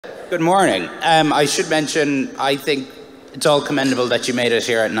Good morning. I should mention, I think it's all commendable that you made it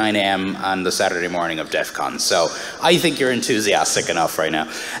here at 9 a.m. on the Saturday morning of DEF CON. So I think you're enthusiastic enough right now.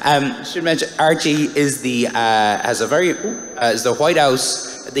 Should mention, Archie is the is the White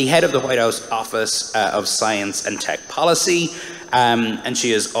House, the head of the White House Office of Science and Tech Policy, and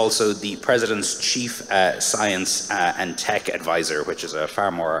she is also the President's Chief Science and Tech Advisor, which is a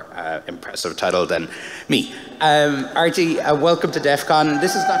far more impressive title than me. Archie, welcome to DEF CON.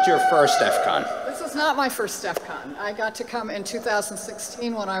 This is not your first DEF CON. This is not my first DEF CON. I got to come in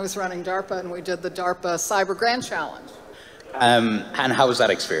 2016 when I was running DARPA, and we did the DARPA Cyber Grand Challenge. And how was that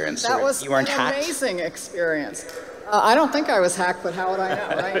experience? That was you weren't an hacked? amazing experience. I don't think I was hacked, but how would I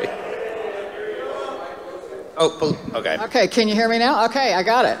know, right? Oh, okay. Okay, can you hear me now? Okay, I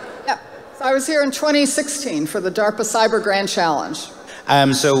got it. Yeah. So I was here in 2016 for the DARPA Cyber Grand Challenge.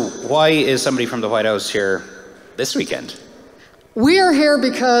 So why is somebody from the White House here this weekend? We are here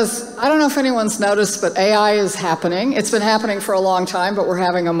because, I don't know if anyone's noticed, but AI is happening. It's been happening for a long time, but we're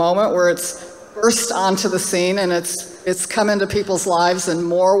having a moment where it's burst onto the scene, and it's come into people's lives in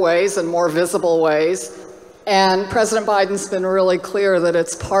more ways and more visible ways. And President Biden's been really clear that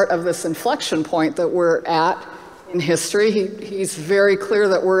it's part of this inflection point that we're at in history. He's very clear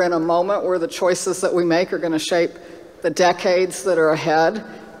that we're in a moment where the choices that we make are going to shape the decades that are ahead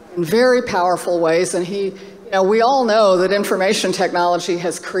in very powerful ways. And we all know that information technology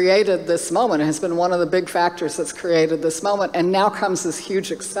has created this moment. It has been one of the big factors that's created this moment. And now comes this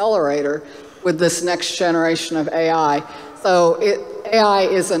huge accelerator with this next generation of AI. So AI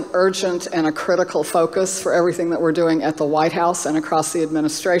is an urgent and a critical focus for everything that we're doing at the White House and across the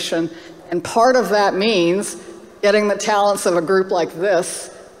administration. And part of that means getting the talents of a group like this,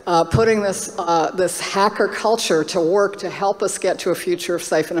 putting this hacker culture to work to help us get to a future of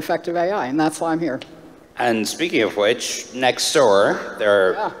safe and effective AI. And that's why I'm here. And speaking of which, next door,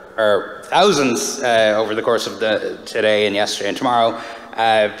 there are thousands over the course of today and yesterday and tomorrow,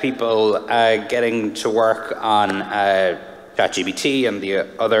 people getting to work on ChatGPT and the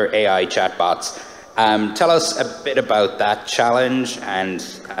other AI chatbots. Tell us a bit about that challenge and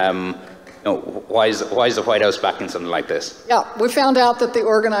why is the White House backing something like this? Yeah, we found out that the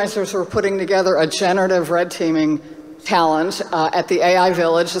organizers were putting together a generative red teaming challenge at the AI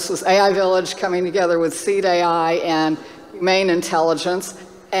Village. This was AI Village coming together with Seed AI and Humane Intelligence.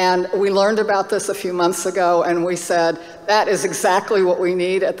 And we learned about this a few months ago, and we said, that is exactly what we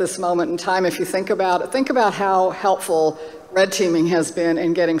need at this moment in time. If you think about it, think about how helpful red teaming has been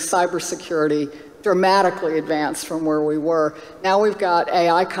in getting cybersecurity dramatically advanced from where we were. Now we've got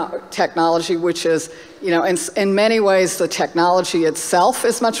AI technology, which is, in many ways, the technology itself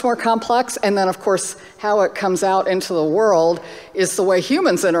is much more complex. And then, of course, how it comes out into the world is the way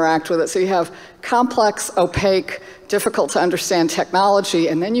humans interact with it. So you have complex, opaque, difficult to understand technology,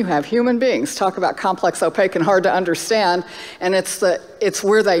 and then you have human beings. Talk about complex, opaque, and hard to understand. And it's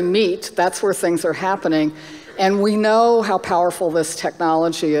where they meet. That's where things are happening. And we know how powerful this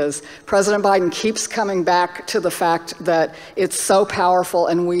technology is. President Biden keeps coming back to the fact that it's so powerful,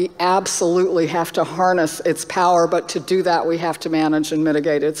 and we absolutely have to harness its power, but to do that, we have to manage and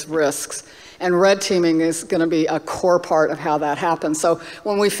mitigate its risks. And red teaming is going to be a core part of how that happens. So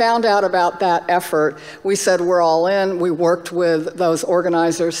when we found out about that effort, we said we're all in. We worked with those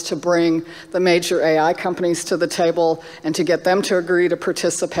organizers to bring the major AI companies to the table and to get them to agree to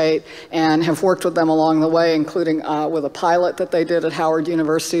participate, and have worked with them along the way, including with a pilot that they did at Howard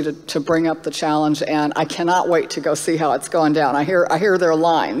University to bring up the challenge. And I cannot wait to go see how it's going down. I hear their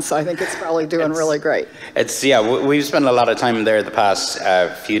lines, so I think it's probably doing really great. We've spent a lot of time there the past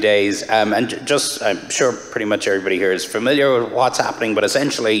few days, and I'm sure pretty much everybody here is familiar with what's happening, but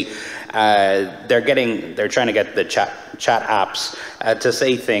essentially they're trying to get the chat apps to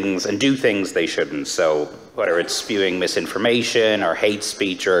say things and do things they shouldn't. So whether it's spewing misinformation or hate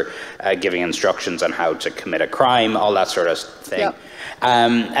speech or giving instructions on how to commit a crime, all that sort of thing. Yep.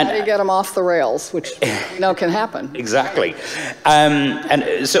 And how do you get them off the rails, which can happen. Exactly.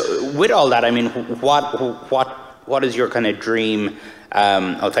 And so with all that, I mean, what is your kind of dream?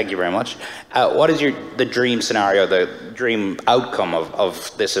 Thank you very much. What is the dream scenario, the dream outcome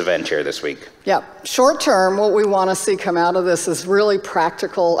of this event here this week? Yeah, short term, what we want to see come out of this is really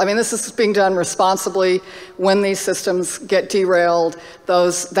practical. I mean, this is being done responsibly. When these systems get derailed,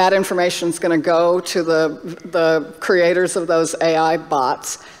 that information is going to go to the creators of those AI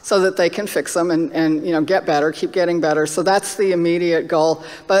bots so that they can fix them and get better, keep getting better. So that's the immediate goal.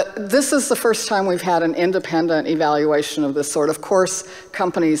 But this is the first time we've had an independent evaluation of this sort. Of course,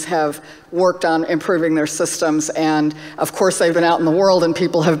 companies have worked on improving their systems, and of course they've been out in the world and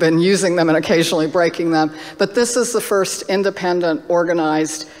people have been using them and occasionally breaking them. But this is the first independent,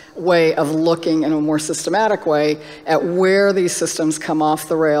 organized way of looking in a more systematic way at where these systems come off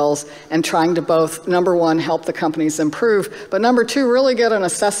the rails and trying to both, number one, help the companies improve, but number two, really get an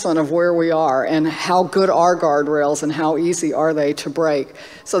assessment of where we are and how good are guardrails and how easy are they to break.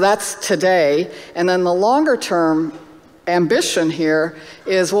 So that's today. And then the longer term ambition here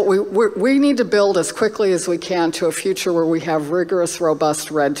is what we need to build as quickly as we can to a future where we have rigorous, robust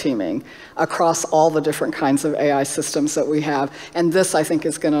red teaming across all the different kinds of AI systems that we have. And this, I think,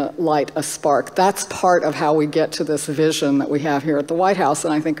 is going to light a spark. That's part of how we get to this vision that we have here at the White House,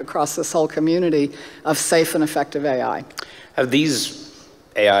 and I think across this whole community of safe and effective AI. Have these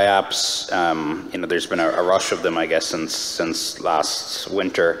AI apps, there's been a rush of them, I guess, since last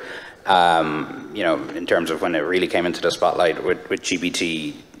winter. In terms of when it really came into the spotlight with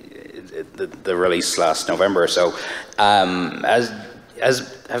GPT, the release last November. So,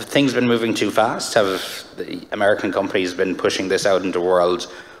 have things been moving too fast? Have the American companies been pushing this out into the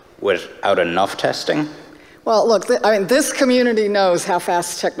world without enough testing? Well, look, this community knows how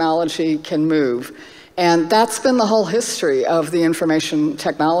fast technology can move. And that's been the whole history of the information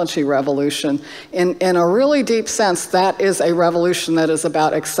technology revolution. In a really deep sense, that is a revolution that is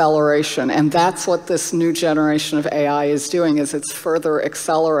about acceleration. And that's what this new generation of AI is doing, is it's further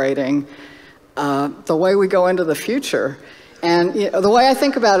accelerating the way we go into the future. And the way I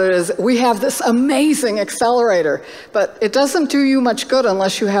think about it is we have this amazing accelerator, but it doesn't do you much good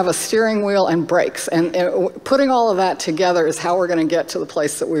unless you have a steering wheel and brakes. And putting all of that together is how we're going to get to the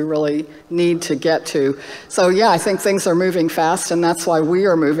place that we really need to get to. So yeah, I think things are moving fast, and that's why we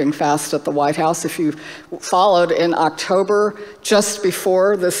are moving fast at the White House. If you followed in October, just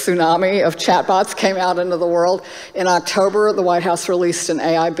before the tsunami of chatbots came out into the world, in October, the White House released an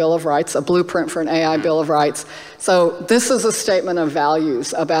AI Bill of Rights, a blueprint for an AI Bill of Rights. So this is a statement of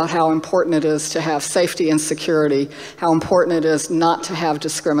values about how important it is to have safety and security, how important it is not to have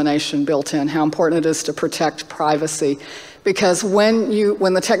discrimination built in, how important it is to protect privacy. Because when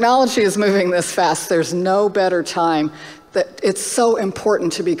the technology is moving this fast, there's no better time. That it's so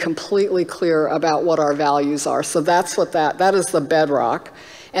important to be completely clear about what our values are. So that's what that is the bedrock.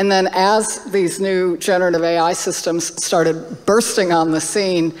 And then as these new generative AI systems started bursting on the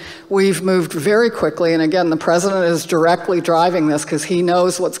scene, we've moved very quickly. And again, the president is directly driving this because he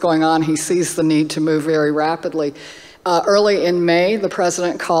knows what's going on. He sees the need to move very rapidly. Early in May, the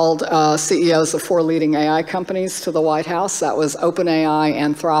president called CEOs of 4 leading AI companies to the White House. That was OpenAI,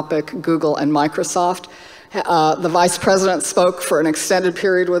 Anthropic, Google, and Microsoft. The vice president spoke for an extended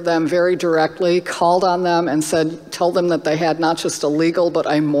period with them very directly, called on them and told them that they had not just a legal but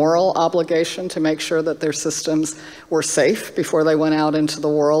a moral obligation to make sure that their systems were safe before they went out into the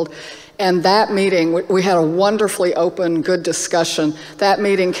world. And that meeting, we had a wonderfully open, good discussion. That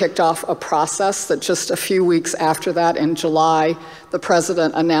meeting kicked off a process that just a few weeks after that, in July, the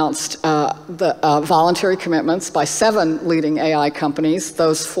president announced the voluntary commitments by 7 leading AI companies,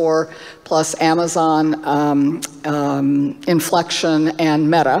 those 4 plus Amazon, Inflection,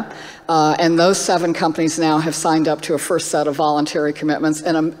 and Meta. And those 7 companies now have signed up to a first set of voluntary commitments.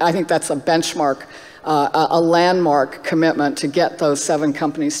 And I think that's a benchmark, a landmark commitment to get those 7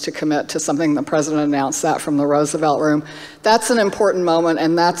 companies to commit to something. The president announced that from the Roosevelt Room. That's an important moment,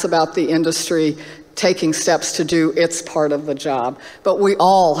 and that's about the industry taking steps to do its part of the job. But we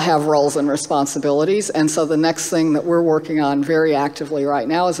all have roles and responsibilities, and so the next thing that we're working on very actively right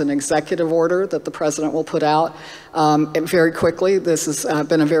now is an executive order that the president will put out very quickly. This has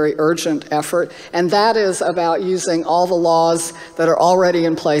been a very urgent effort, and that is about using all the laws that are already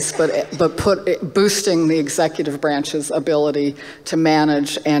in place, but boosting the executive branch's ability to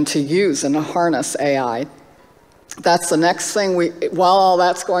manage and to use and to harness AI. That's the next thing. While all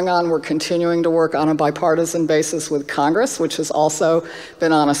that's going on, we're continuing to work on a bipartisan basis with Congress, which has also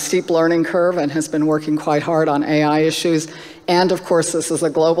been on a steep learning curve and has been working quite hard on AI issues. And of course, this is a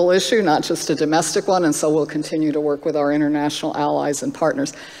global issue, not just a domestic one, and so we'll continue to work with our international allies and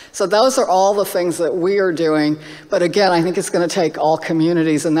partners. So those are all the things that we are doing. But again, I think it's going to take all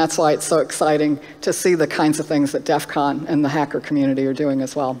communities, and that's why it's so exciting to see the kinds of things that DEF CON and the hacker community are doing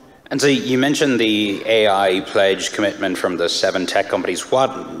as well. And so you mentioned the AI pledge commitment from the 7 tech companies. What,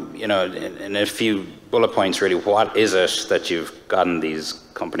 in a few bullet points really, what is it that you've gotten these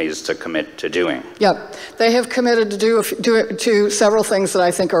companies to commit to doing? Yep, they have committed to do several things that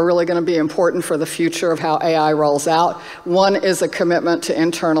I think are really going to be important for the future of how AI rolls out. One is a commitment to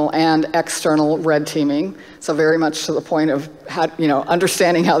internal and external red teaming. So very much to the point of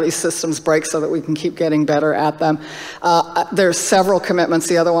understanding how these systems break so that we can keep getting better at them. There's several commitments.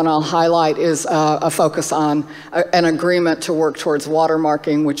 The other one I'll highlight is a focus on an agreement to work towards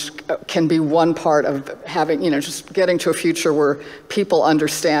watermarking, which can be one part of of having, just getting to a future where people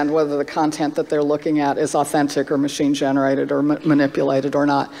understand whether the content that they're looking at is authentic or machine generated or manipulated or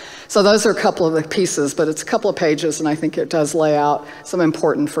not. So those are a couple of the pieces, but it's a couple of pages, and I think it does lay out some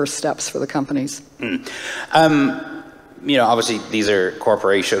important first steps for the companies. Obviously these are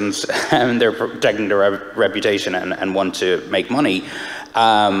corporations and they're protecting their reputation and want to make money.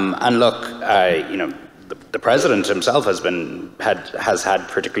 And look, the president himself has had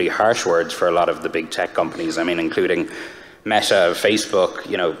particularly harsh words for a lot of the big tech companies. I mean, including Meta, Facebook.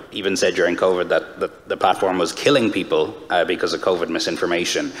 Even said during COVID that the platform was killing people because of COVID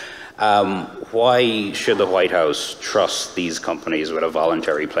misinformation. Why should the White House trust these companies with a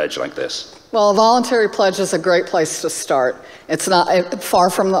voluntary pledge like this? Well, a voluntary pledge is a great place to start. It's not far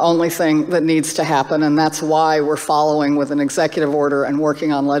from the only thing that needs to happen, and that's why we're following with an executive order and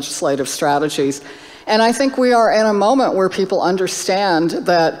working on legislative strategies. And I think we are in a moment where people understand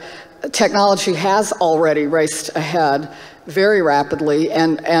that technology has already raced ahead very rapidly,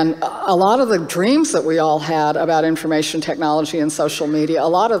 and a lot of the dreams that we all had about information technology and social media, a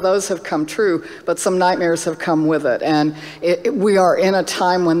lot of those have come true, but some nightmares have come with it. And we are in a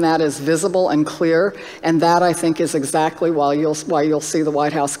time when that is visible and clear, and that, I think, is exactly why you'll see the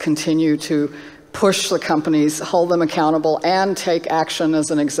White House continue to push the companies, hold them accountable, and take action as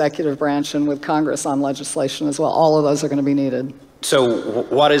an executive branch and with Congress on legislation as well. All of those are going to be needed. So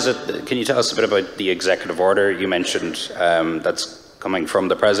what is it? Can you tell us a bit about the executive order you mentioned that's coming from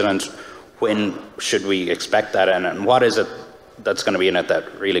the president? When should we expect that, and what is it that's going to be in it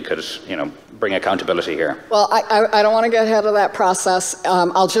that really could, bring accountability here? Well, I don't want to get ahead of that process.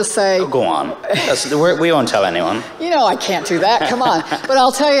 I'll just say... Oh, go on. We won't tell anyone. I can't do that. Come on. But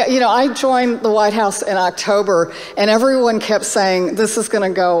I'll tell you, I joined the White House in October, and everyone kept saying, this is going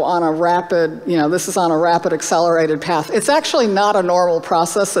to go on a rapid, this is on a rapid accelerated path. It's actually not a normal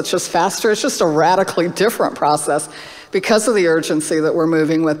process. It's just faster. It's just a radically different process because of the urgency that we're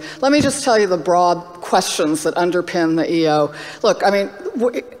moving with. Let me just tell you the broad questions that underpin the EO. Look,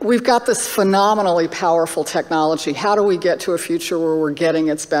 we've got this phenomenally powerful technology. How do we get to a future where we're getting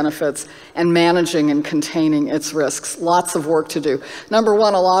its benefits and managing and containing its risks? Lots of work to do. Number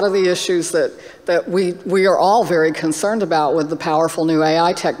one, a lot of the issues that we are all very concerned about with the powerful new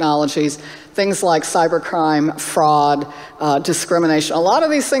AI technologies, things like cybercrime, fraud, discrimination. A lot of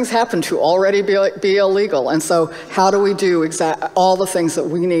these things happen to already be illegal. And so how do we do all the things that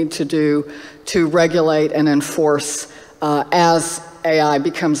we need to do to regulate and enforce as AI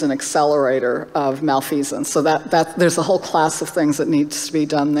becomes an accelerator of malfeasance? So there's a whole class of things that needs to be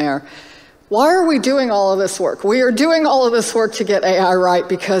done there. Why are we doing all of this work? We are doing all of this work to get AI right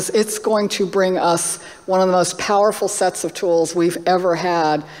because it's going to bring us one of the most powerful sets of tools we've ever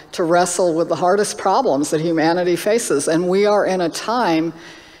had to wrestle with the hardest problems that humanity faces. And we are in a time,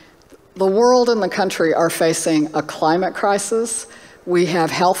 the world and the country are facing a climate crisis. We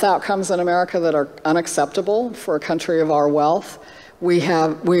have health outcomes in America that are unacceptable for a country of our wealth. We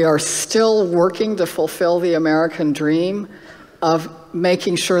are still working to fulfill the American dream of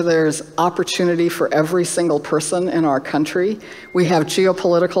making sure there's opportunity for every single person in our country. We have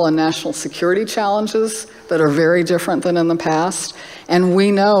geopolitical and national security challenges that are very different than in the past. And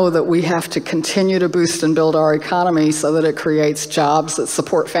we know that we have to continue to boost and build our economy so that it creates jobs that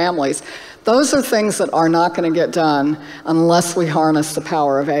support families. Those are things that are not going to get done unless we harness the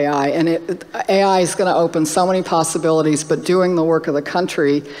power of AI. And AI is going to open so many possibilities, but doing the work of the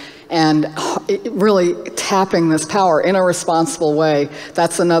country and really tapping this power in a responsible way,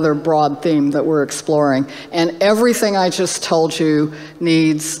 that's another broad theme that we're exploring. And everything I just told you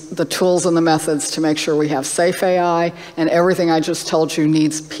needs the tools and the methods to make sure we have safe AI, and everything I just told you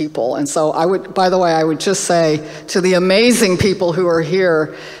needs people. And so by the way, I would just say to the amazing people who are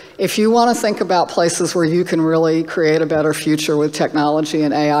here, if you want to think about places where you can really create a better future with technology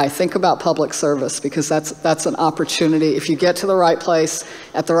and AI, think about public service, because that's an opportunity. If you get to the right place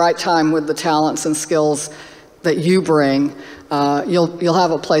at the right time with the talents and skills that you bring, you'll have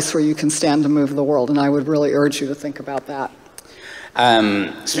a place where you can stand to move the world. And I would really urge you to think about that.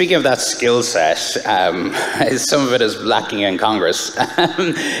 Speaking of that skill set, some of it is lacking in Congress.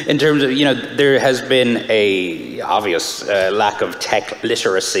 In terms of, there has been a obvious lack of tech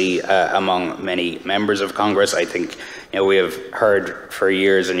literacy among many members of Congress. I think, we have heard for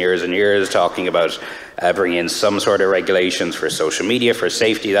years and years and years talking about bringing in some sort of regulations for social media, for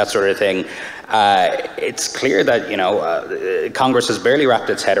safety, that sort of thing. It's clear that, Congress has barely wrapped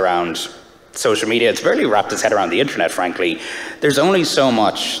its head around social media. It's barely wrapped its head around the internet, frankly. There's only so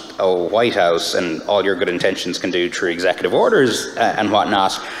much a White House and all your good intentions can do through executive orders and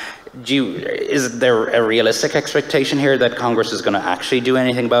whatnot. is there a realistic expectation here that Congress is going to actually do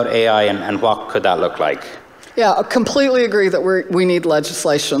anything about AI, and what could that look like? Yeah, I completely agree that we need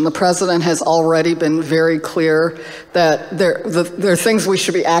legislation. The president has already been very clear that there are things we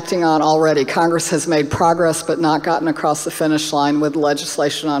should be acting on already. Congress has made progress but not gotten across the finish line with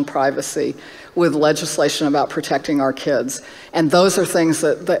legislation on privacy, with legislation about protecting our kids. And those are things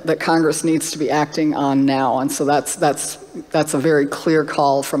that Congress needs to be acting on now. And so that's a very clear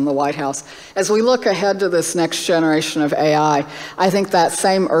call from the White House. As we look ahead to this next generation of AI, I think that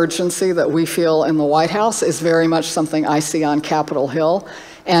same urgency that we feel in the White House is very much something I see on Capitol Hill.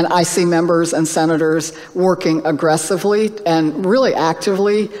 And I see members and senators working aggressively and really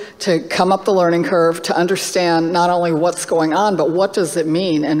actively to come up the learning curve, to understand not only what's going on, but what does it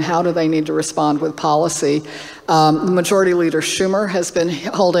mean and how do they need to respond with policy. The Majority Leader Schumer has been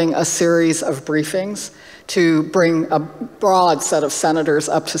holding a series of briefings to bring a broad set of senators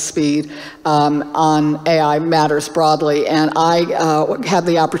up to speed on AI matters broadly. And I had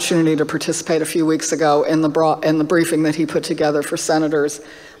the opportunity to participate a few weeks ago in the briefing that he put together for senators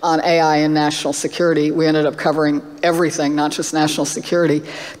on AI and national security. We ended up covering everything, not just national security.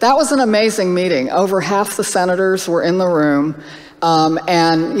 That was an amazing meeting. Over half the senators were in the room.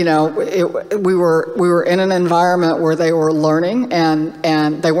 And you know, we were in an environment where they were learning,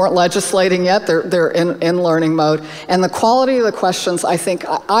 and they weren't legislating yet. They're in learning mode. And the quality of the questions, I think,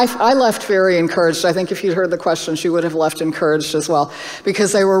 I left very encouraged. I think if you'd heard the questions, you would have left encouraged as well,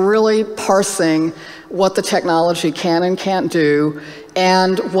 because they were really parsing what the technology can and can't do,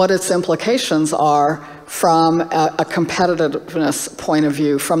 and what its implications are from a competitiveness point of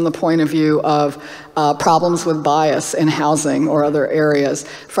view, from the point of view of problems with bias in housing or other areas,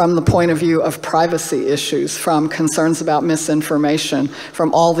 from the point of view of privacy issues, from concerns about misinformation,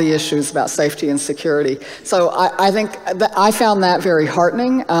 from all the issues about safety and security. So I think that I found that very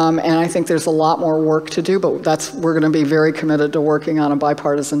heartening, and I think there's a lot more work to do, but we're going to be very committed to working on a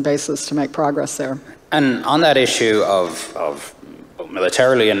bipartisan basis to make progress there. And on that issue of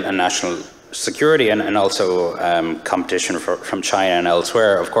militarily and national security and also competition from China and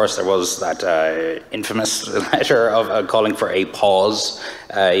elsewhere, of course, there was that infamous letter of calling for a pause,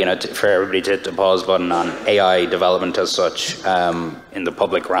 for everybody to hit the pause button on AI development as such in the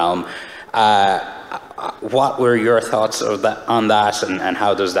public realm. What were your thoughts on that, and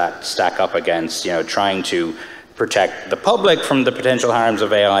how does that stack up against trying to protect the public from the potential harms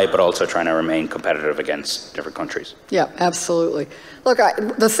of AI, but also trying to remain competitive against different countries? Yeah, absolutely. Look,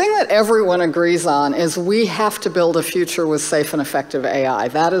 the thing that everyone agrees on is we have to build a future with safe and effective AI.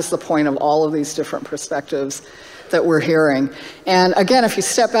 That is the point of all of these different perspectives that we're hearing. And again, if you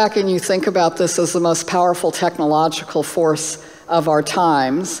step back and you think about this as the most powerful technological force of our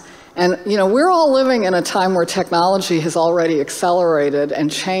times, and we're all living in a time where technology has already accelerated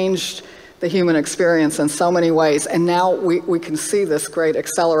and changed the human experience in so many ways, and now we can see this great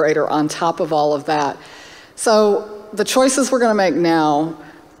accelerator on top of all of that. So the choices we're going to make now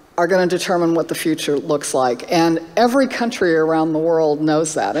are going to determine what the future looks like, and every country around the world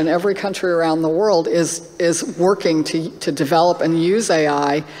knows that, and every country around the world is working to develop and use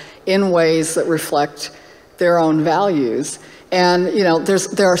AI in ways that reflect their own values. And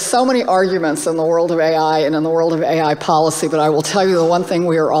there are so many arguments in the world of AI and in the world of AI policy, but I will tell you the one thing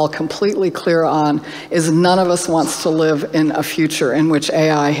we are all completely clear on is none of us wants to live in a future in which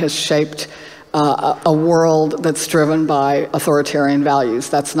AI has shaped a world that's driven by authoritarian values.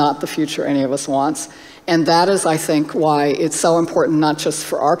 That's not the future any of us wants. And that is, I think, why it's so important, not just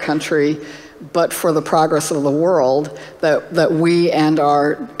for our country, but for the progress of the world, that we and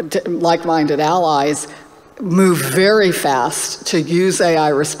our like-minded allies move very fast to use AI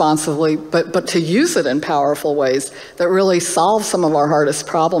responsibly, but to use it in powerful ways that really solve some of our hardest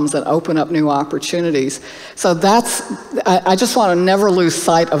problems and open up new opportunities. So I just want to never lose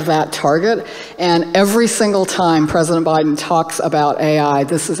sight of that target. And every single time President Biden talks about AI,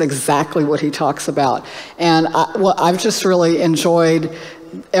 this is exactly what he talks about. And I've just really enjoyed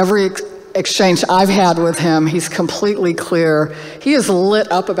every exchange I've had with him. He's completely clear. He is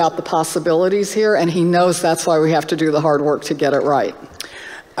lit up about the possibilities here, and he knows that's why we have to do the hard work to get it right.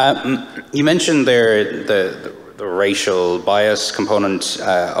 You mentioned there the racial bias component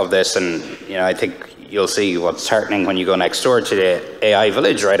of this, and I think you'll see what's heartening when you go next door to the AI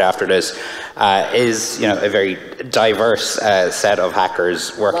village right after this is a very diverse set of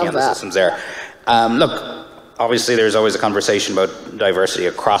hackers working on the systems there. Look, obviously, there's always a conversation about diversity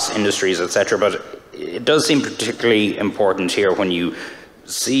across industries, etc., but it does seem particularly important here when you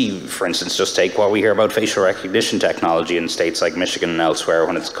see, for instance, just take what we hear about facial recognition technology in states like Michigan and elsewhere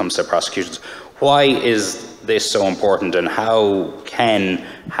when it comes to prosecutions. Why is this so important, and how can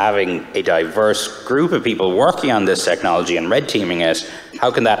having a diverse group of people working on this technology and red teaming it,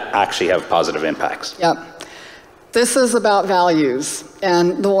 how can that actually have positive impacts? Yep. This is about values,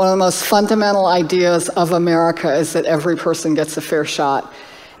 and one of the most fundamental ideas of America is that every person gets a fair shot.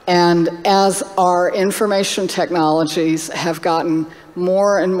 And as our information technologies have gotten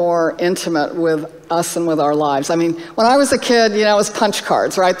more and more intimate with us and with our lives. I mean, when I was a kid, it was punch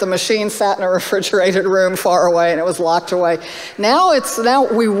cards, right? The machine sat in a refrigerated room far away and it was locked away. Now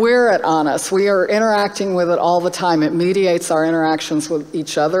we wear it on us. We are interacting with it all the time. It mediates our interactions with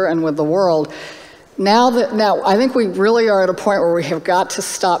each other and with the world. Now I think we really are at a point where we have got to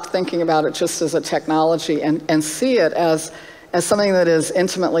stop thinking about it just as a technology and see it as something that is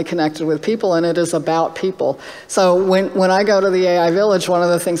intimately connected with people, and it is about people. So when I go to the AI Village, one of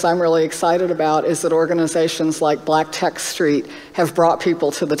the things I'm really excited about is that organizations like Black Tech Street have brought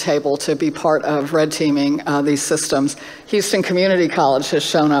people to the table to be part of red teaming these systems. Houston Community College has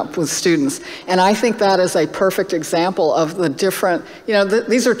shown up with students, and I think that is a perfect example of the different,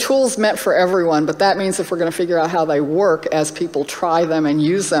 these are tools meant for everyone, but that means if we're going to figure out how they work as people try them and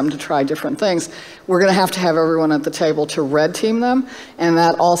use them to try different things, we're going to have everyone at the table to red team them, and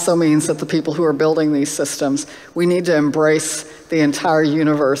that also means that the people who are building these systems, we need to embrace the entire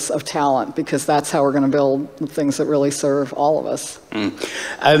universe of talent, because that's how we're going to build things that really serve all of us. When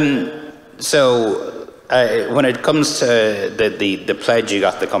it comes to the pledge you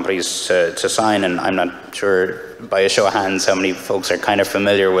got the companies to sign, and I'm not sure by a show of hands how many folks are kind of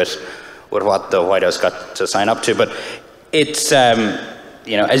familiar with what the White House got to sign up to, but it's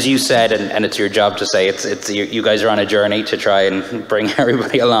as you said, and it's your job to say, it's you guys are on a journey to try and bring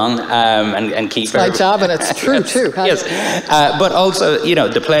everybody along and keep. It's my job, and it's true too. Yes, but also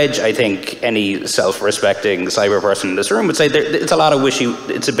the pledge. I think any self-respecting cyber person in this room would say it's a lot of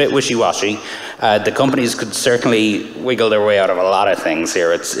it's a bit wishy-washy. The companies could certainly wiggle their way out of a lot of things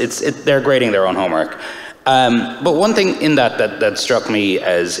here. They're grading their own homework. But one thing in that struck me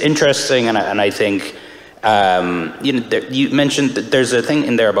as interesting, and I think. You mentioned that there's a thing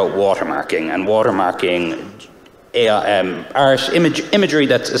in there about watermarking, and watermarking art imagery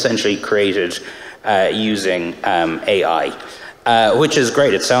that's essentially created using AI, which is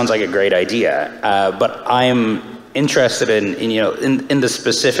great. It sounds like a great idea, but I'm interested in the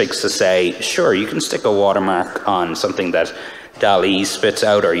specifics to say, sure, you can stick a watermark on something that DALL-E spits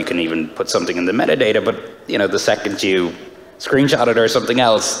out, or you can even put something in the metadata, but the second you screenshot it or something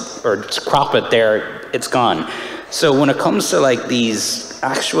else, or crop it there, it's gone. So when it comes to these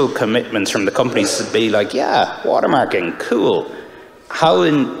actual commitments from the companies to be yeah, watermarking, cool. How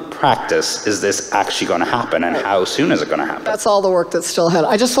in practice is this actually going to happen, and how soon is it going to happen? That's all the work that's still ahead.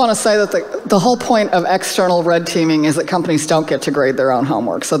 I just want to say that the whole point of external red teaming is that companies don't get to grade their own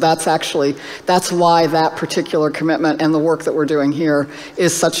homework. So that's why that particular commitment and the work that we're doing here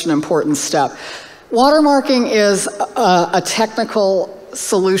is such an important step. Watermarking is a technical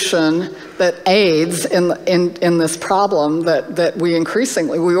solution that aids in this problem that we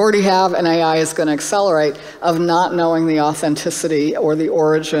already have, and AI is going to accelerate, of not knowing the authenticity or the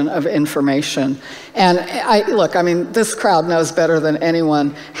origin of information. And this crowd knows better than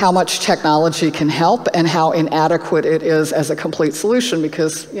anyone how much technology can help and how inadequate it is as a complete solution,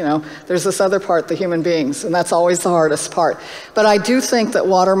 because there's this other part, the human beings, and that's always the hardest part. But I do think that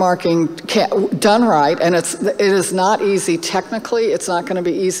watermarking done right, and it is not easy technically, it's not going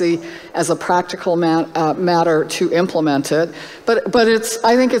to be easy as a practical matter to implement it, but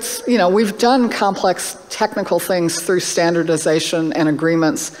I think it's we've done complex technical things through standardization and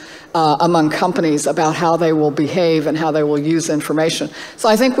agreements among companies about how they will behave and how they will use information. So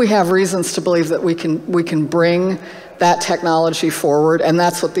I think we have reasons to believe that we can bring that technology forward, and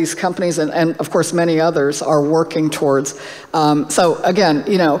that's what these companies and of course many others are working towards. So again,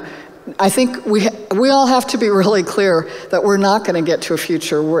 I think we all have to be really clear that we're not going to get to a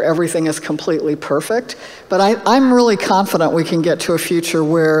future where everything is completely perfect, but I'm really confident we can get to a future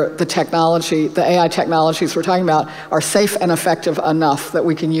where the AI technologies we're talking about are safe and effective enough that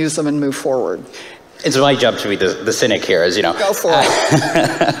we can use them and move forward. It's my job to be the cynic here, as you know. Go for it.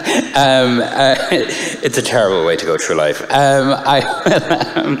 It's a terrible way to go through life.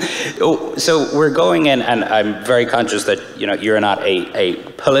 So we're going in, and I'm very conscious that you're not a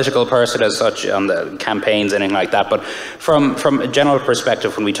political person as such on the campaigns, anything like that. But from a general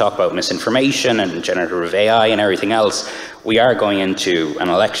perspective, when we talk about misinformation and generative AI and everything else, we are going into an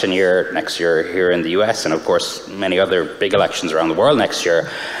election year next year here in the US, and of course many other big elections around the world next year.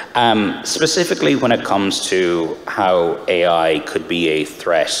 Specifically when it comes to how AI could be a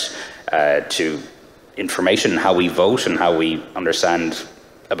threat to information, how we vote and how we understand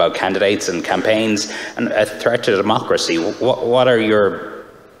about candidates and campaigns and a threat to democracy. What are your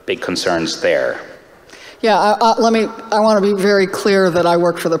big concerns there? Yeah, I want to be very clear that I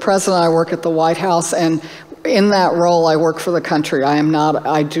work for the president, I work at the White House, and in that role, I work for the country.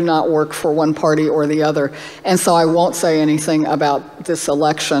 I do not work for one party or the other. And so I won't say anything about this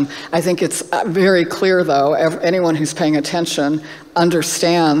election. I think it's very clear, though, anyone who's paying attention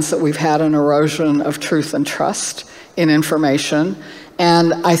understands that we've had an erosion of truth and trust in information.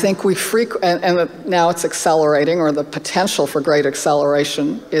 And I think and now it's accelerating, or the potential for great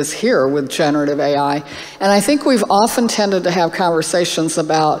acceleration is here with generative AI. And I think we've often tended to have conversations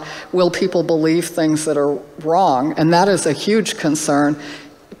about, will people believe things that are wrong? And that is a huge concern.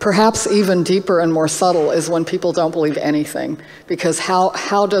 Perhaps even deeper and more subtle is when people don't believe anything. Because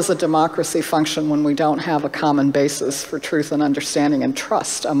how does a democracy function when we don't have a common basis for truth and understanding and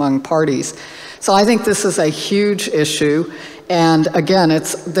trust among parties? So I think this is a huge issue. And again,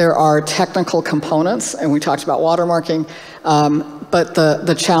 there are technical components, and we talked about watermarking, but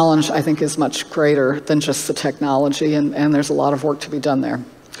the challenge, I think, is much greater than just the technology, and there's a lot of work to be done there.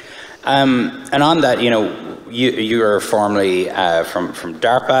 And on that, you are formerly from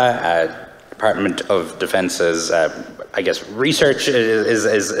DARPA, Department of Defense's, I guess, research is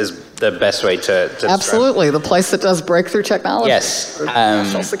the best way to Absolutely, the place that does breakthrough technology. Yes. For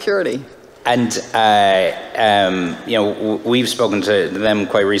national security. And, we've spoken to them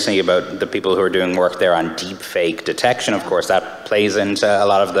quite recently about the people who are doing work there on deep fake detection. Of course, that plays into a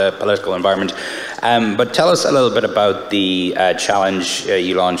lot of the political environment. But tell us a little bit about the challenge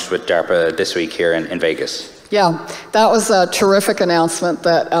you launched with DARPA this week here in Vegas. Yeah, that was a terrific announcement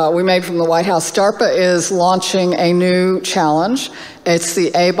that we made from the White House. DARPA is launching a new challenge. It's the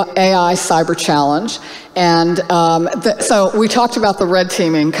AI Cyber Challenge. And so we talked about the red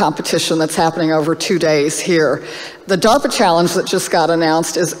teaming competition that's happening over 2 days here. The DARPA challenge that just got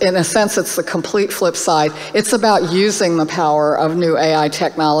announced is, in a sense, it's the complete flip side. It's about using the power of new AI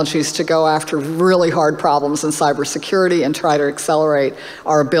technologies to go after really hard problems in cybersecurity and try to accelerate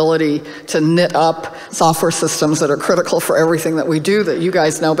our ability to knit up software systems that are critical for everything that we do, that you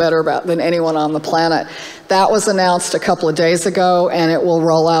guys know better about than anyone on the planet. That was announced a couple of days ago, and it will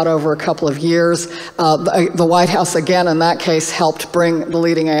roll out over a couple of years. The White House, again, in that case, helped bring the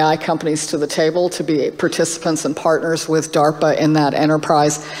leading AI companies to the table to be participants and partners with DARPA in that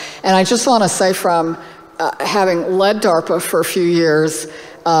enterprise. And I just want to say, from having led DARPA for a few years,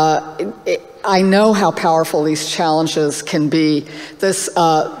 I know how powerful these challenges can be. This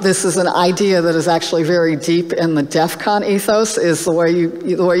is an idea that is actually very deep in the DEF CON ethos. Is the way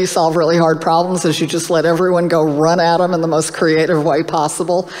you solve really hard problems is you just let everyone go run at them in the most creative way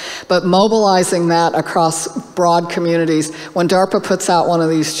possible. But mobilizing that across broad communities, when DARPA puts out one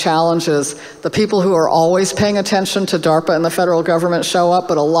of these challenges, the people who are always paying attention to DARPA and the federal government show up,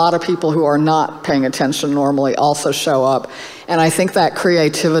 but a lot of people who are not paying attention normally also show up. And I think that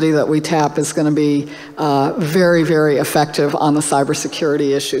creativity that we tap is going to be very, very effective on the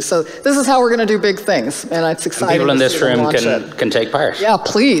cybersecurity issue. So this is how we're going to do big things, and it's exciting. And people in this room can take part. Yeah,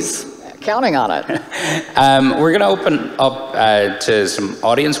 please. Counting on it. We're going to open up to some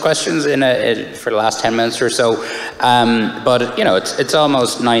audience questions for the last 10 minutes or so. But it's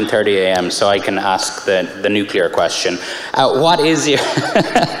almost 9:30 a.m., so I can ask the nuclear question. What is your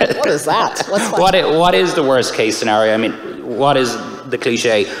What is that? What is the worst case scenario? I mean, what is the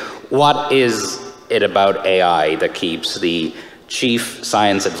cliche? What is it about AI that keeps the chief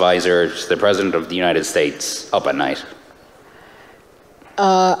science advisor to the President of the United States up at night?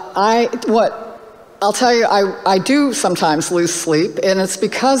 I'll tell you, I do sometimes lose sleep, and it's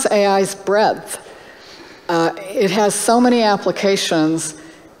because AI's breadth. It has so many applications.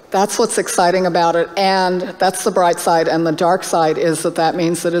 That's what's exciting about it, and that's the bright side. And the dark side is that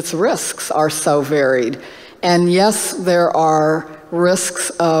means that its risks are so varied. And yes, there are risks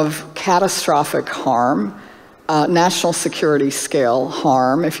of catastrophic harm, national security scale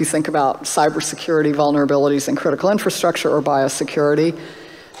harm, if you think about cybersecurity vulnerabilities in critical infrastructure or biosecurity.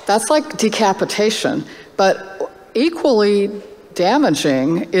 That's like decapitation. But equally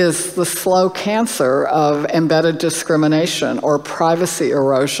damaging is the slow cancer of embedded discrimination or privacy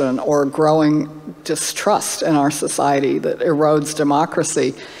erosion or growing distrust in our society that erodes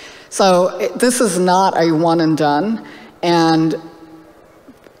democracy. So this is not a one and done. And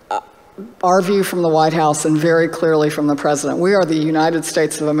our view from the White House, and very clearly from the President, we are the United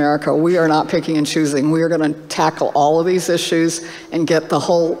States of America. We are not picking and choosing. We are going to tackle all of these issues and get the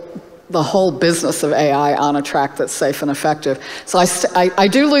whole business of AI on a track that's safe and effective. So I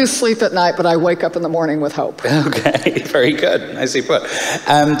do lose sleep at night, but I wake up in the morning with hope. Okay, very good. Nicely put.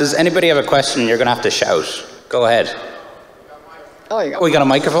 Does anybody have a question? You're going to have to shout. Go ahead. Oh, you go. We got a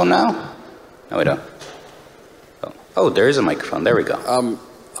microphone now? No, we don't. Oh, there is a microphone. There we go.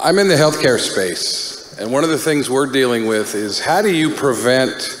 I'm in the healthcare space, and one of the things we're dealing with is how do you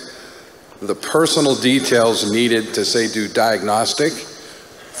prevent the personal details needed to, say, do diagnostic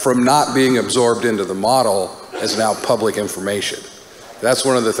from not being absorbed into the model as now public information? That's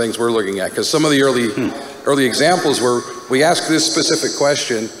one of the things we're looking at, because some of the early examples were we ask this specific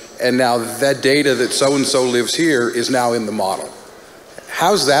question, and now that data that so-and-so lives here is now in the model.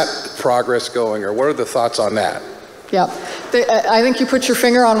 How's that progress going, or what are the thoughts on that? Yeah, I think you put your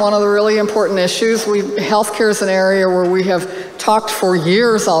finger on one of the really important issues. Healthcare is an area where we have talked for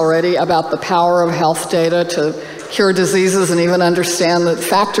years already about the power of health data to cure diseases and even understand the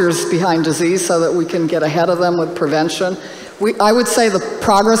factors behind disease so that we can get ahead of them with prevention. I would say the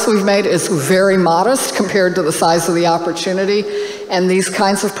progress we've made is very modest compared to the size of the opportunity, and these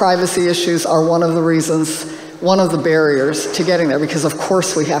kinds of privacy issues are one of the reasons, one of the barriers to getting there, because of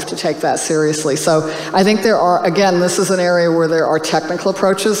course we have to take that seriously. So I think there are, again, this is an area where there are technical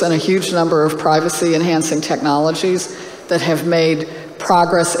approaches and a huge number of privacy enhancing technologies that have made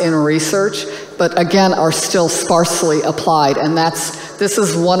progress in research, but again are still sparsely applied, and this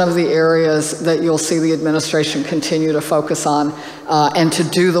is one of the areas that you'll see the administration continue to focus on and to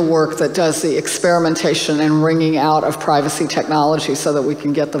do the work that does the experimentation and wringing out of privacy technology so that we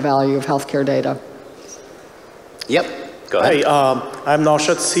can get the value of healthcare data. Yep, go ahead. Hi, I'm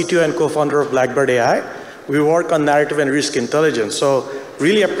Naushad, CTO and co-founder of Blackbird AI. We work on narrative and risk intelligence. So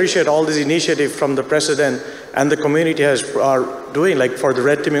really appreciate all these initiatives from the president and the community are doing, like for the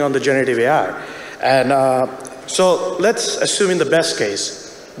red teaming on the generative AI. And so let's assume in the best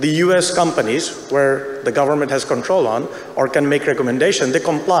case, the US companies where the government has control on or can make recommendation, they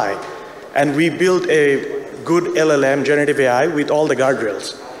comply. And we build a good LLM, generative AI, with all the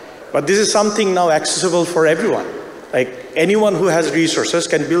guardrails. But this is something now accessible for everyone. Like anyone who has resources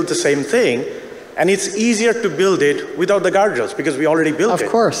can build the same thing, and it's easier to build it without the guardrails because we already built it.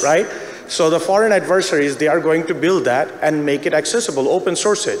 Of course. Right? So the foreign adversaries, they are going to build that and make it accessible, open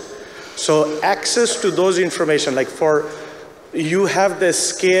source it. So access to those information, like you have the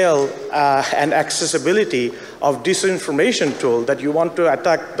scale and accessibility of disinformation tool that you want to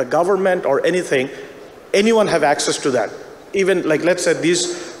attack the government or anything, anyone have access to that. Even like, let's say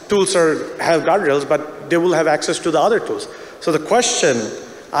these tools have guardrails, but they will have access to the other tools. So the question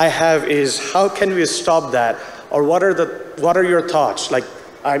I have is, how can we stop that? Or what are your thoughts? Like,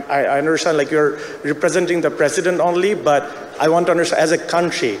 I understand like you're representing the president only, but I want to understand as a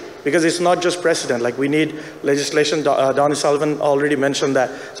country, because it's not just president, like we need legislation. Donnie Sullivan already mentioned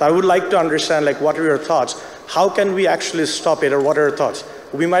that. So I would like to understand like what are your thoughts? How can we actually stop it, or what are your thoughts?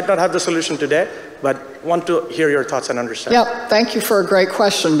 We might not have the solution today, but want to hear your thoughts and understand. Yep, thank you for a great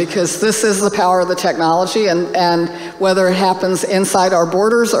question, because this is the power of the technology, and whether it happens inside our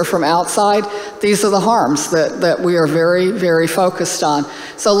borders or from outside, these are the harms that we are very, very focused on.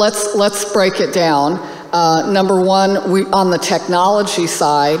 So let's break it down. Number one, on the technology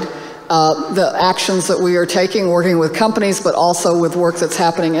side, the actions that we are taking, working with companies, but also with work that's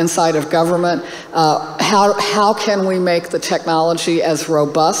happening inside of government, how can we make the technology as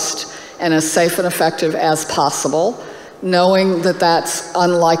robust and as safe and effective as possible, knowing that that's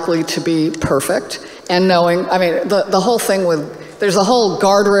unlikely to be perfect, and knowing, I mean, the whole thing with, there's a whole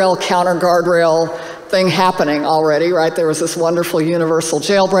guardrail, counter guardrail thing happening already, right? There was this wonderful universal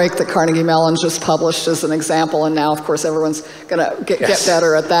jailbreak that Carnegie Mellon just published as an example, and now, of course, everyone's gonna get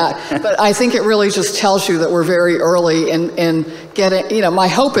better at that. But I think it really just tells you that we're very early in getting, you know, my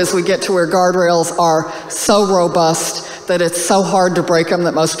hope is we get to where guardrails are so robust that it's so hard to break them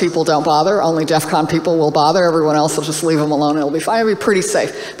that most people don't bother. Only DEF CON people will bother. Everyone else will just leave them alone. It'll be fine. It'll be pretty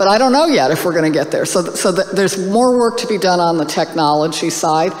safe. But I don't know yet if we're gonna get there. So there's more work to be done on the technology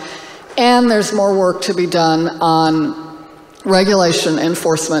side. And there's more work to be done on regulation,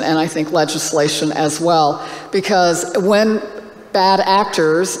 enforcement, and I think legislation as well. Because when bad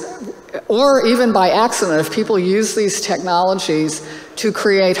actors, or even by accident, if people use these technologies to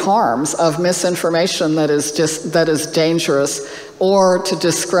create harms of misinformation that is dangerous, or to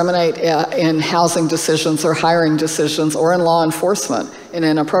discriminate in housing decisions or hiring decisions or in law enforcement in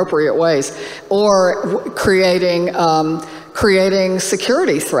inappropriate ways, or creating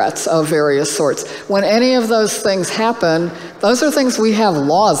security threats of various sorts. When any of those things happen, those are things we have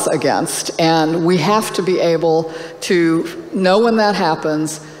laws against, and we have to be able to know when that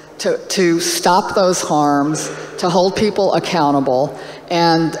happens, to stop those harms, to hold people accountable,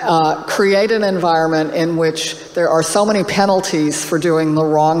 and create an environment in which there are so many penalties for doing the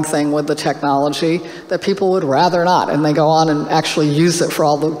wrong thing with the technology that people would rather not, and they go on and actually use it for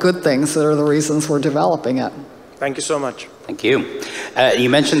all the good things that are the reasons we're developing it. Thank you so much. Thank you. You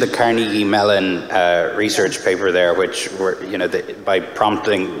mentioned the Carnegie Mellon research paper there, which were, by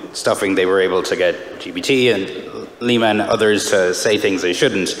prompting stuffing, they were able to get GPT and Lima and others to say things they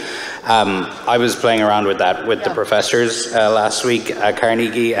shouldn't. I was playing around with that with the professors last week at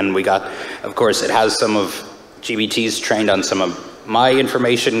Carnegie, and we got, of course, it has some of GPT's trained on some of my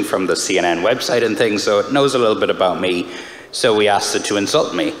information from the CNN website and things, so it knows a little bit about me. So we asked it to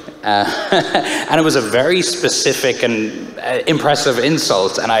insult me. And it was a very specific and impressive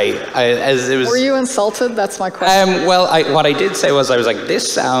insult. And as it was... Were you insulted? That's my question. Well, what I did say was, I was like,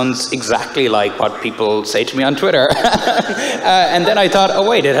 this sounds exactly like what people say to me on Twitter. And then I thought, oh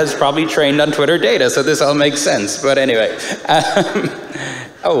wait, it has probably trained on Twitter data, so this all makes sense. But anyway.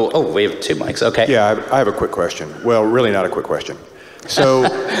 Oh, we have two mics, okay. Yeah, I have a quick question. Well, really not a quick question. So,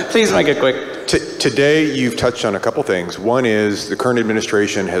 please make it quick. Today, you've touched on a couple things. One is the current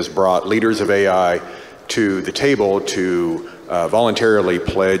administration has brought leaders of AI to the table to voluntarily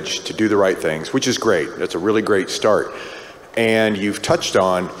pledge to do the right things, which is great. That's a really great start. And you've touched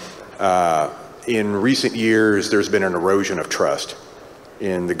on, in recent years, there's been an erosion of trust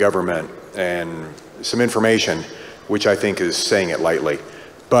in the government and some information, which I think is saying it lightly.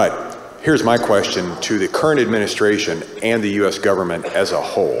 But here's my question to the current administration and the U.S. government as a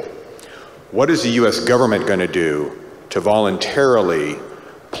whole. What is the U.S. government going to do to voluntarily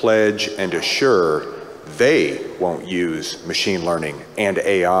pledge and assure they won't use machine learning and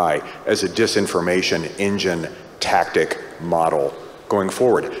AI as a disinformation engine tactic model going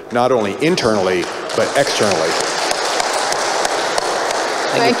forward, not only internally, but externally?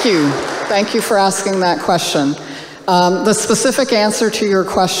 Thank you. Thank you for asking that question. The specific answer to your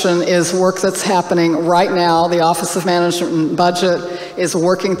question is work that's happening right now. The Office of Management and Budget is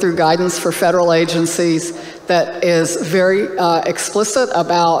working through guidance for federal agencies that is very explicit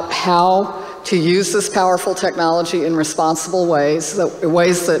about how to use this powerful technology in responsible ways,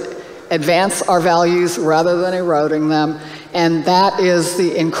 ways that advance our values rather than eroding them. And that is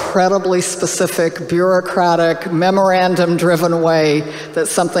the incredibly specific, bureaucratic, memorandum-driven way that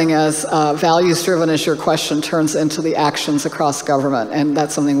something as values-driven as your question turns into the actions across government. And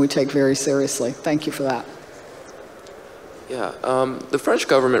that's something we take very seriously. Thank you for that. Yeah, the French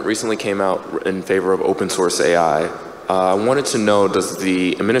government recently came out in favor of open source AI. I wanted to know, does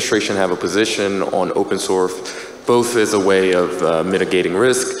the administration have a position on open source, both as a way of mitigating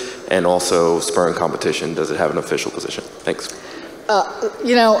risk and also spurring competition? Does it have an official position? Thanks. I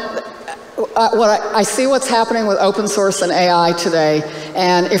see what's happening with open source and AI today,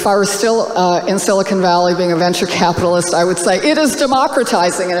 and if I were still in Silicon Valley being a venture capitalist, I would say it is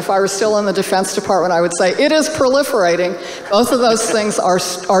democratizing, and if I were still in the Defense Department, I would say it is proliferating. Both of those things are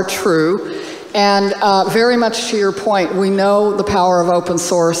true, and very much to your point, we know the power of open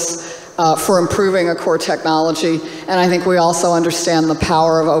source for improving a core technology, and I think we also understand the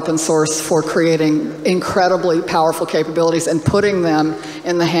power of open source for creating incredibly powerful capabilities and putting them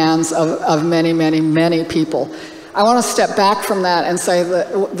in the hands of many, many, many people. I want to step back from that and say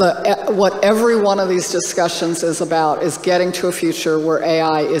that what every one of these discussions is about is getting to a future where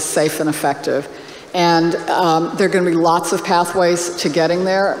AI is safe and effective. And there are going to be lots of pathways to getting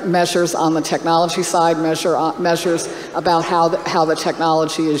there, measures on the technology side, measures about how the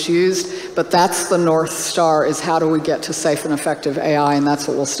technology is used, but that's the North Star, is how do we get to safe and effective AI, and that's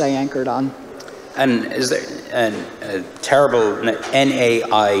what we'll stay anchored on. And is there a terrible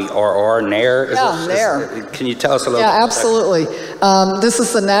NAIRR, NAIR? Yeah, NAIR. Can you tell us a little bit? Yeah, absolutely. This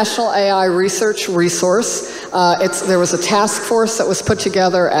is the National AI Research Resource. There was a task force that was put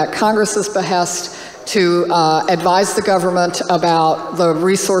together at Congress's behest to advise the government about the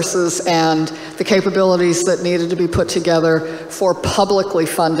resources and the capabilities that needed to be put together for publicly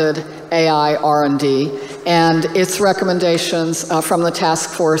funded AI R&D. And its recommendations from the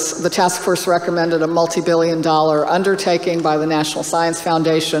task force recommended a multi-billion-dollar undertaking by the National Science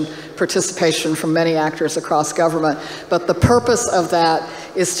Foundation, participation from many actors across government. But the purpose of that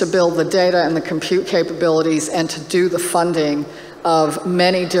is to build the data and the compute capabilities and to do the funding of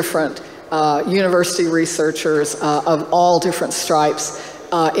many different university researchers of all different stripes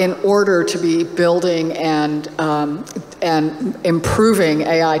in order to be building and improving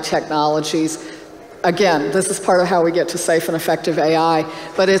AI technologies. Again, this is part of how we get to safe and effective AI,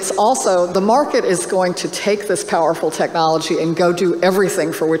 but it's also, the market is going to take this powerful technology and go do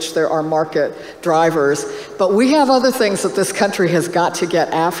everything for which there are market drivers. But we have other things that this country has got to get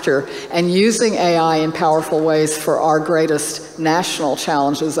after, and using AI in powerful ways for our greatest national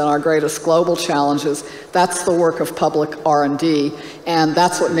challenges and our greatest global challenges, that's the work of public R&D, and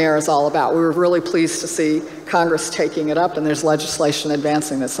that's what NAIR is all about. We were really pleased to see Congress taking it up, and there's legislation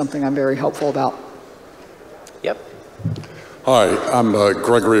advancing. That's something I'm very hopeful about. Yep. Hi, I'm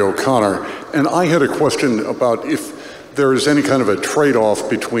Gregory O'Connor, and I had a question about if there is any kind of a trade-off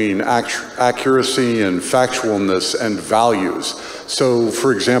between accuracy and factualness and values. So,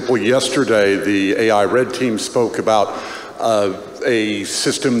 for example, yesterday the AI Red Team spoke about a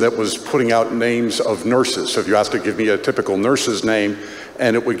system that was putting out names of nurses. So if you asked to give me a typical nurse's name,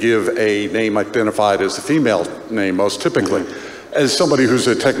 and it would give a name identified as a female name most typically. As somebody who's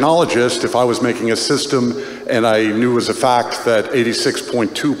a technologist, if I was making a system and I knew as a fact that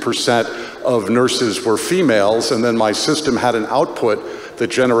 86.2% of nurses were females, and then my system had an output that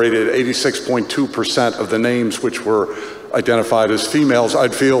generated 86.2% of the names which were identified as females,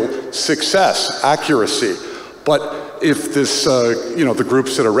 I'd feel success, accuracy. But if this, the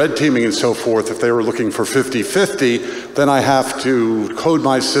groups that are red teaming and so forth, if they were looking for 50-50, then I have to code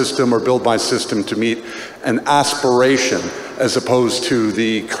my system or build my system to meet an aspiration as opposed to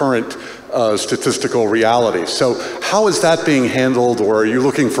the current statistical reality. So how is that being handled, or are you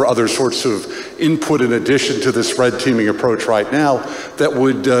looking for other sorts of input in addition to this red teaming approach right now that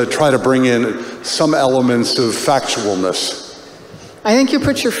would try to bring in some elements of factualness? I think you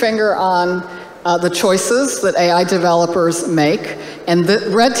put your finger on the choices that AI developers make, and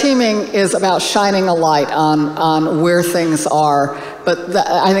the red teaming is about shining a light on where things are, but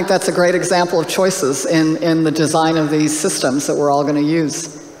I think that's a great example of choices in the design of these systems that we're all going to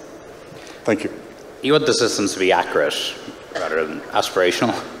use. Thank you. You want the systems to be accurate rather than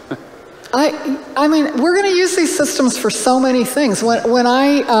aspirational? I mean, we're going to use these systems for so many things. When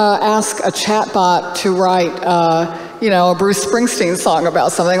I ask a chatbot to write, a Bruce Springsteen song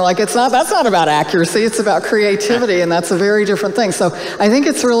about something, that's not about accuracy, it's about creativity, and that's a very different thing. So I think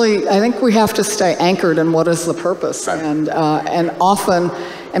I think we have to stay anchored in what is the purpose. Right.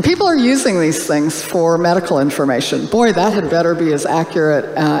 And people are using these things for medical information. Boy, that had better be as accurate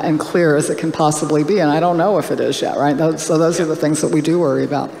and clear as it can possibly be, and I don't know if it is yet, right? So those are the things that we do worry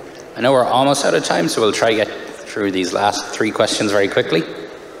about. I know we're almost out of time, so we'll try to get through these last 3 questions very quickly.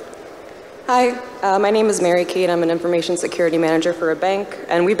 Hi, my name is Mary Kate. I'm an information security manager for a bank,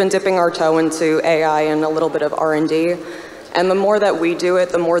 and we've been dipping our toe into AI and a little bit of R&D. And the more that we do it,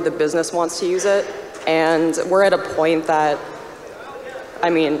 the more the business wants to use it. And we're at a point that,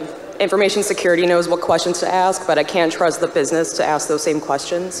 information security knows what questions to ask, but I can't trust the business to ask those same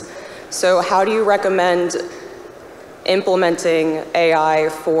questions. So how do you recommend implementing AI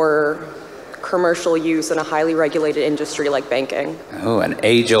for commercial use in a highly regulated industry like banking? Oh, an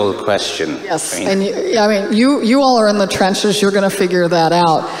age-old question. Yes, and you all are in the trenches, you're going to figure that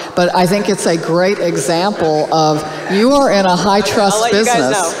out, but I think it's a great example of you are in a high-trust business. You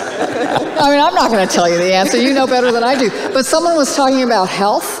guys know. I'm not going to tell you the answer, you know better than I do, but someone was talking about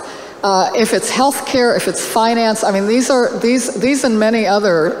health. If it's healthcare, if it's finance, these and many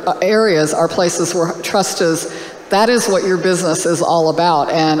other areas are places where trust that is what your business is all about,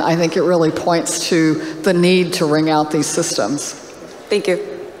 and I think it really points to the need to wring out these systems. Thank you.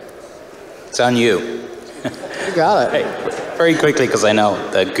 It's on you. You got it. Hey, very quickly, because I know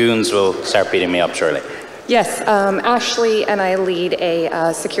the goons will start beating me up shortly. Yes, Ashley and I lead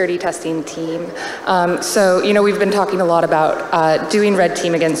a security testing team. We've been talking a lot about doing red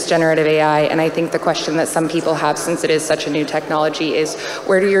team against generative AI, and I think the question that some people have, since it is such a new technology, is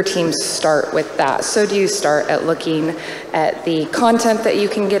where do your teams start with that? So do you start at looking at the content that you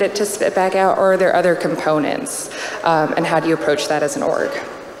can get it to spit back out, or are there other components? And how do you approach that as an org?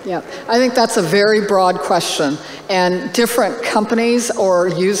 Yeah, I think that's a very broad question, and different companies or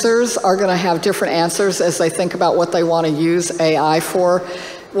users are going to have different answers as they think about what they want to use AI for.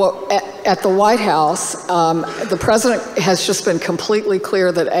 Well, at the White House, the president has just been completely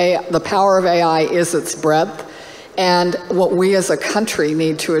clear that the power of AI is its breadth, and what we as a country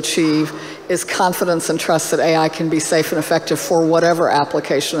need to achieve is confidence and trust that AI can be safe and effective for whatever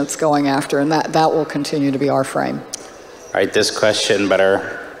application it's going after, and that will continue to be our frame. All right, this question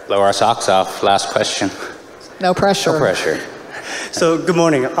better blow our socks off. Last question. No pressure. No pressure. So good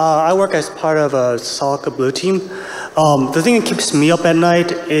morning. I work as part of a SOC Blue team. The thing that keeps me up at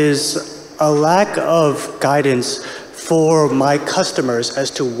night is a lack of guidance for my customers as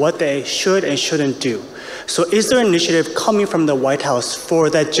to what they should and shouldn't do. So is there an initiative coming from the White House for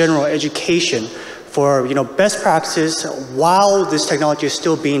that general education for best practices while this technology is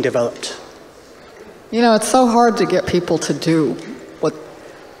still being developed? It's so hard to get people to do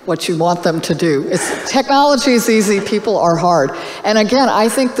what you want them to do. Technology is easy, people are hard. And again, I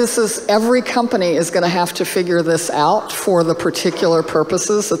think every company is going to have to figure this out for the particular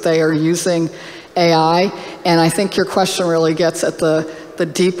purposes that they are using AI. And I think your question really gets at the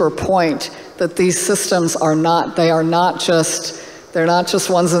deeper point that these systems are not just They're not just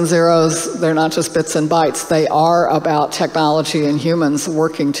ones and zeros. They're not just bits and bytes. They are about technology and humans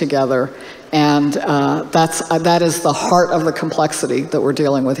working together. And that is the heart of the complexity that we're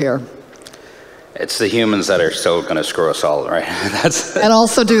dealing with here. It's the humans that are still going to screw us all, right? And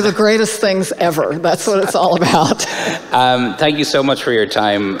also do the greatest things ever. That's what it's all about. Thank you so much for your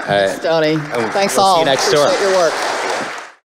time. Thanks, Tony. Thanks we'll all. See you next door. Appreciate your work.